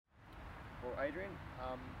Adrian,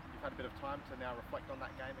 you've had a bit of time to now reflect on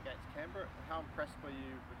that game against Canberra. How impressed were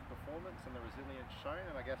you with the performance and the resilience shown?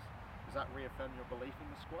 And I guess, does that reaffirm your belief in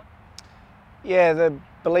the squad? Yeah, the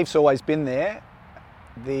belief's always been there.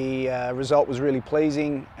 The result was really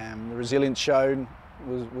pleasing. The resilience shown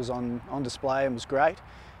was on display and was great.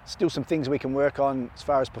 Still some things we can work on as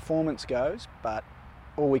far as performance goes, but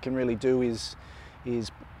all we can really do is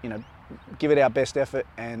give it our best effort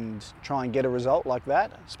and try and get a result like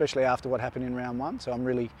that, especially after what happened in round one. So I'm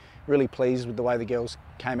really pleased with the way the girls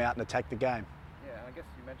came out and attacked the game. Yeah, and I guess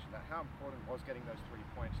you mentioned that. How important was getting those 3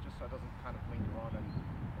 points, just so it doesn't kind of linger on and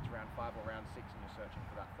it's round 5 or round 6 and you're searching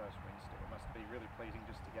for that first win still? It must be really pleasing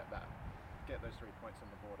just to get those 3 points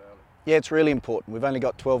on the board early. Yeah, it's really important. We've only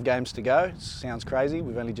got 12 games to go. It sounds crazy,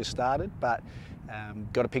 we've only just started, but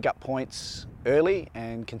got to pick up points early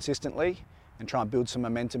and consistently and try and build some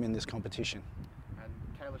momentum in this competition. And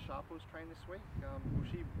Kayla Sharple's trained this week. Will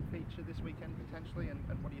she feature this weekend potentially, and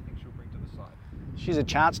what do you think she'll bring to the side? She's a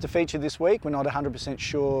chance to feature this week. We're not 100%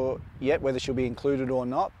 sure yet whether she'll be included or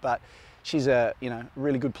not, but she's a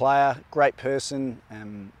really good player, great person,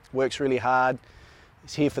 works really hard.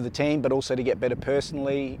 Is here for the team, but also to get better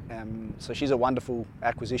personally. So she's a wonderful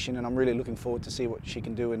acquisition, and I'm really looking forward to see what she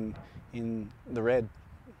can do in the red.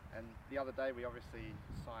 And the other day we obviously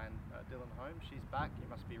signed Dylan Holmes. She's back. You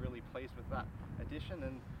must be really pleased with that addition,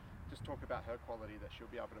 and just talk about her quality that she'll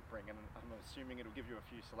be able to bring. And I'm assuming it'll give you a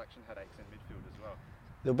few selection headaches in midfield as well.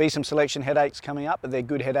 There'll be some selection headaches coming up, but they're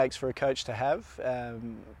good headaches for a coach to have.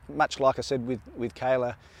 Much like I said with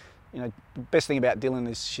Kayla, the best thing about Dylan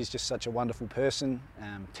is she's just such a wonderful person.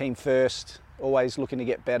 Team first, always looking to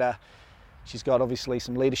get better. She's got obviously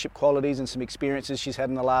some leadership qualities and some experiences she's had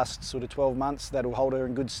in the last sort of 12 months that will hold her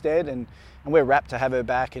in good stead, and we're rapt to have her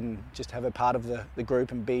back and just have her part of the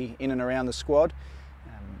group and be in and around the squad.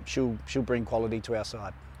 She'll bring quality to our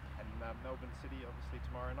side. And Melbourne City obviously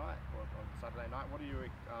tomorrow night or on Saturday night. What are you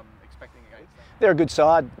expecting against them? They're a good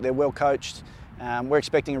side. They're well coached. We're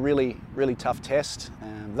expecting a really tough test.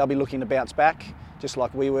 They'll be looking to bounce back just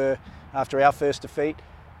like we were after our first defeat.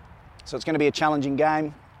 So it's going to be a challenging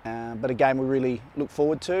game, but a game we really look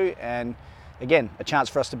forward to, and again, a chance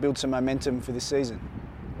for us to build some momentum for this season.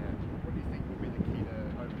 Yeah. What do you think will be the key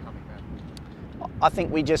to overcoming that? I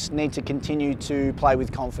think we just need to continue to play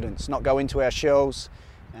with confidence, not go into our shells.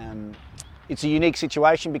 It's a unique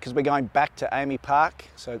situation because we're going back to Amy Park,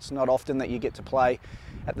 so it's not often that you get to play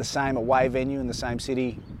at the same away venue in the same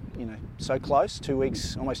city, so close,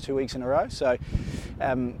 almost 2 weeks in a row. So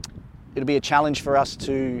it'll be a challenge for us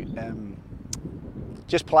to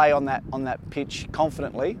just play on that pitch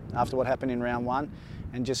confidently after what happened in round one,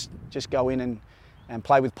 and just go in and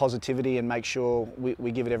play with positivity and make sure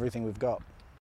we give it everything we've got.